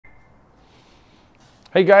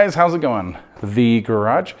Hey guys, how's it going? The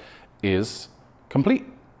garage is complete.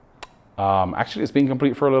 Actually, it's been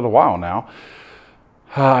complete for a little while now.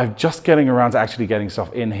 I'm just getting around to actually getting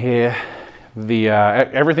stuff in here.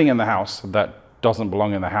 Everything in the house that doesn't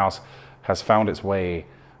belong in the house has found its way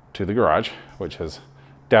to the garage, which has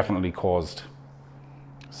definitely caused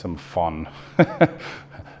some fun,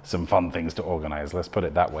 some fun things to organize. Let's put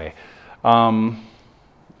it that way.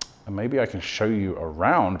 And maybe I can show you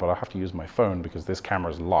around, but I'll have to use my phone because this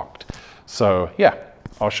camera is locked. So yeah,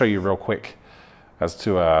 I'll show you real quick as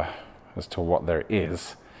to what there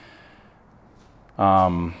is.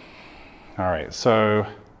 All right, so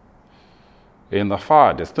in the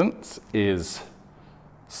far distance is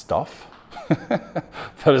stuff that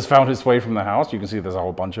has found its way from the house. You can see there's a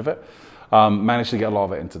whole bunch of it. Managed to get a lot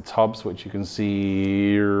of it into tubs, which you can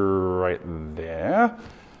see right there.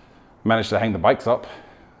 Managed to hang the bikes up.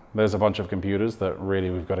 There's a bunch of computers that really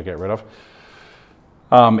we've got to get rid of.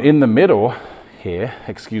 In the middle here,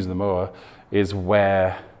 excuse the mower, is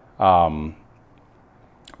where we're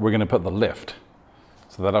going to put the lift.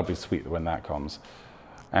 So that'll be sweet when that comes.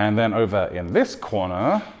 And then over in this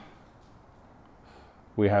corner,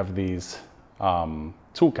 we have these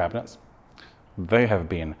tool cabinets. They have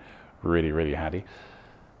been really, really handy.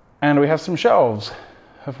 And we have some shelves,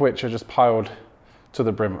 of which are just piled to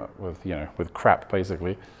the brim with, with crap,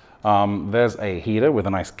 basically. There's a heater with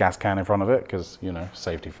a nice gas can in front of it, because,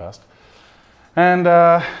 safety first.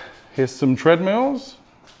 And here's some treadmills.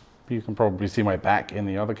 You can probably see my back in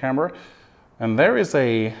the other camera. And there is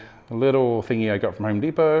a little thingy I got from Home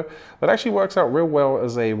Depot that actually works out real well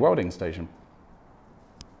as a welding station.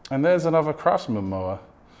 And there's another Craftsman mower,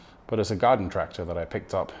 but it's a garden tractor that I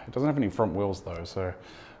picked up. It doesn't have any front wheels though, so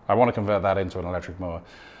I want to convert that into an electric mower.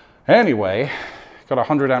 Anyway, got a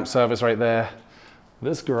 100 amp service right there.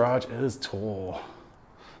 This garage is tall,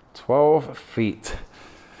 12 feet.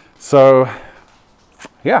 So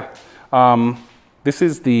yeah, this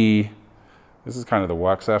is kind of the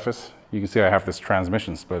work surface. You can see I have this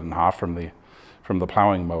transmission split in half from the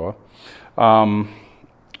plowing mower.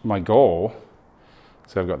 My goal,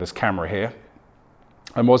 so I've got this camera here.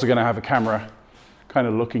 I'm also going to have a camera kind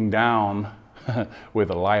of looking down with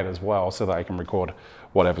a light as well, so that I can record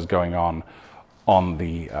whatever's going on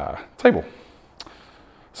the table.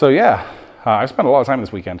 So yeah, I spent a lot of time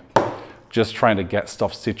this weekend just trying to get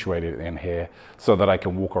stuff situated in here so that I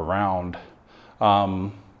can walk around.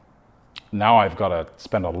 Now I've got to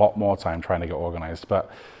spend a lot more time trying to get organized, but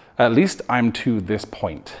at least I'm to this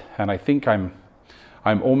point, and I think I'm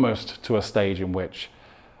almost to a stage in which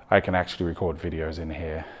I can actually record videos in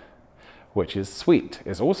here, which is sweet.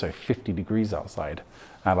 It's also 50 degrees outside,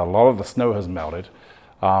 and a lot of the snow has melted.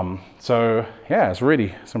 So yeah, it's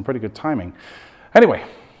really some pretty good timing. Anyway,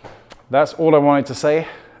 that's all I wanted to say,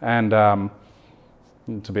 and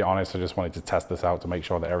to be honest, I just wanted to test this out to make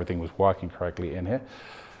sure that everything was working correctly in here,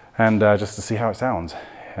 and just to see how it sounds.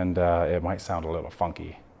 And it might sound a little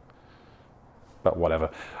funky, but whatever.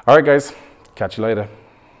 All right, guys, catch you later.